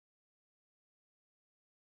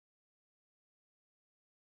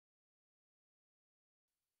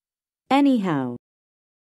anyhow.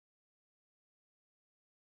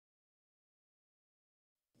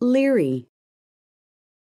 Leery.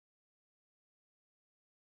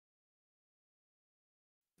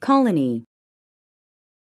 Colony.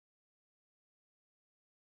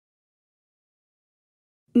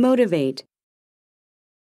 Motivate.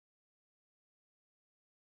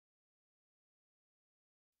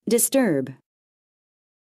 Disturb.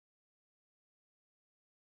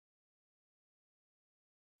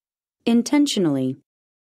 Intentionally.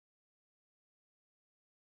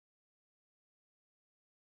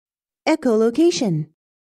 Echolocation.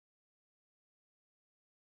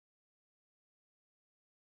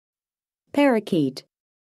 Parakeet.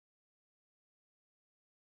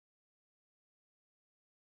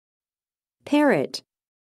 Parrot.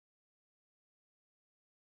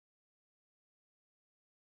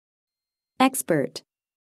 Expert.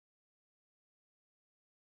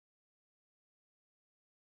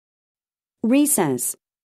 Recess.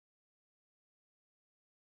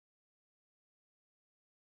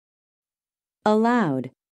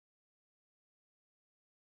 Allowed.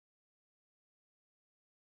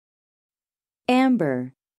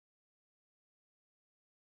 Amber.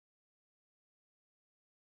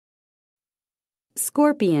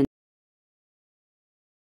 Scorpion.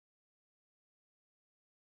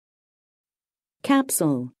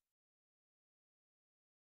 Capsule.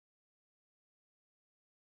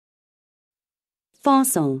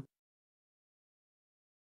 Fossil.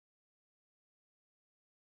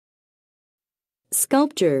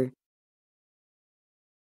 Sculpture.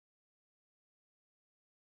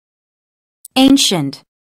 Ancient.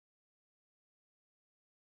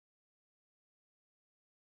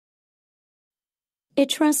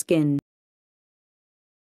 Etruscan.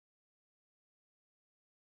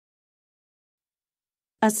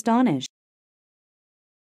 Astonish.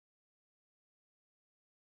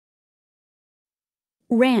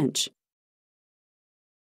 Ranch.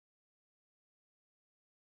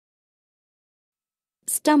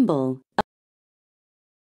 Stumble.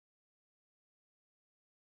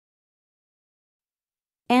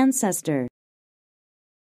 Ancestor.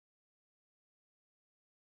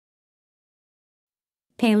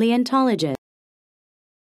 Paleontologist.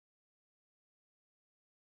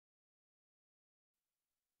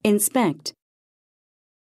 Inspect.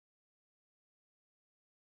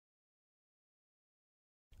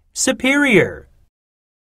 Superior.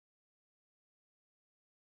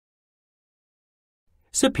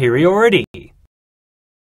 Superiority.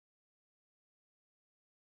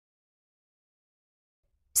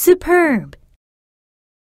 Superb.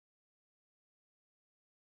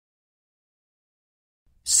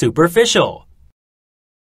 Superficial.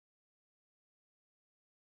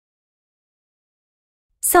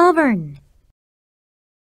 Sovereign.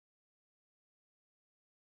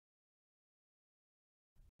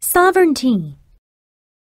 Sovereignty.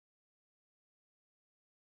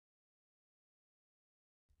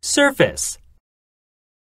 Surface.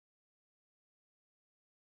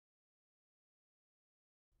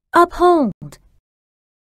 Uphold.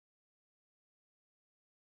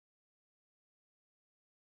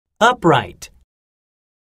 Upright.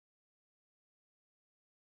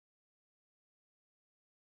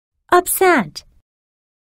 Upset.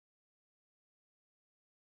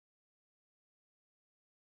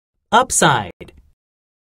 Upside.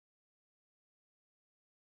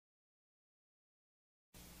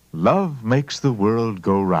 Love makes the world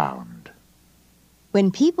go round.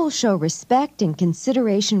 When people show respect and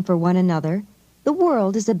consideration for one another, the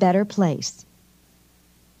world is a better place.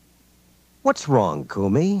 What's wrong,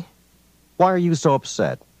 Kumi? Why are you so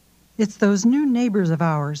upset? It's those new neighbors of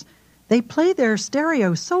ours. They play their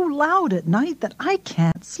stereo so loud at night that I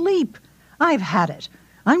can't sleep. I've had it.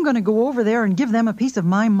 I'm going to go over there and give them a piece of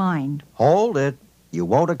my mind. Hold it. You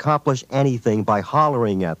won't accomplish anything by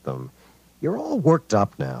hollering at them. You're all worked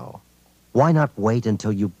up now. Why not wait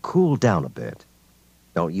until you cool down a bit?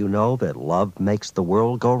 Don't you know that love makes the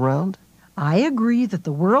world go round? I agree that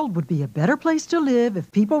the world would be a better place to live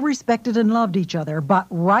if people respected and loved each other, but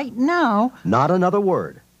right now... Not another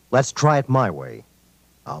word. Let's try it my way.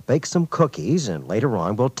 I'll bake some cookies, and later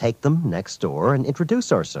on we'll take them next door and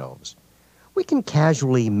introduce ourselves. We can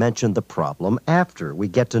casually mention the problem after we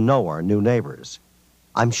get to know our new neighbors.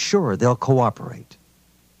 I'm sure they'll cooperate.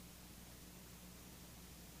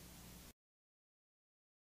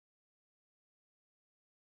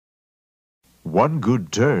 One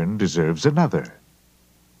good turn deserves another.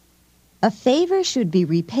 A favor should be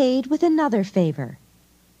repaid with another favor.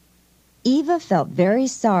 Eva felt very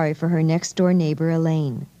sorry for her next-door neighbor,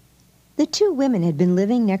 Elaine. The two women had been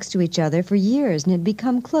living next to each other for years and had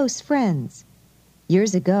become close friends.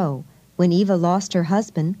 Years ago, When Eva lost her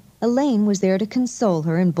husband, Elaine was there to console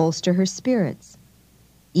her and bolster her spirits.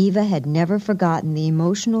 Eva had never forgotten the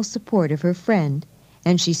emotional support of her friend,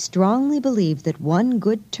 and she strongly believed that one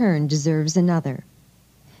good turn deserves another.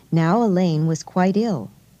 Now Elaine was quite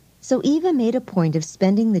ill, so Eva made a point of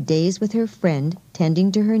spending the days with her friend,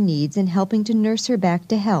 tending to her needs and helping to nurse her back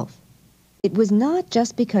to health. It was not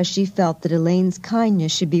just because she felt that Elaine's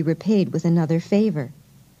kindness should be repaid with another favor.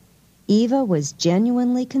 Eva was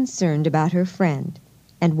genuinely concerned about her friend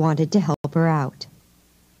and wanted to help her out.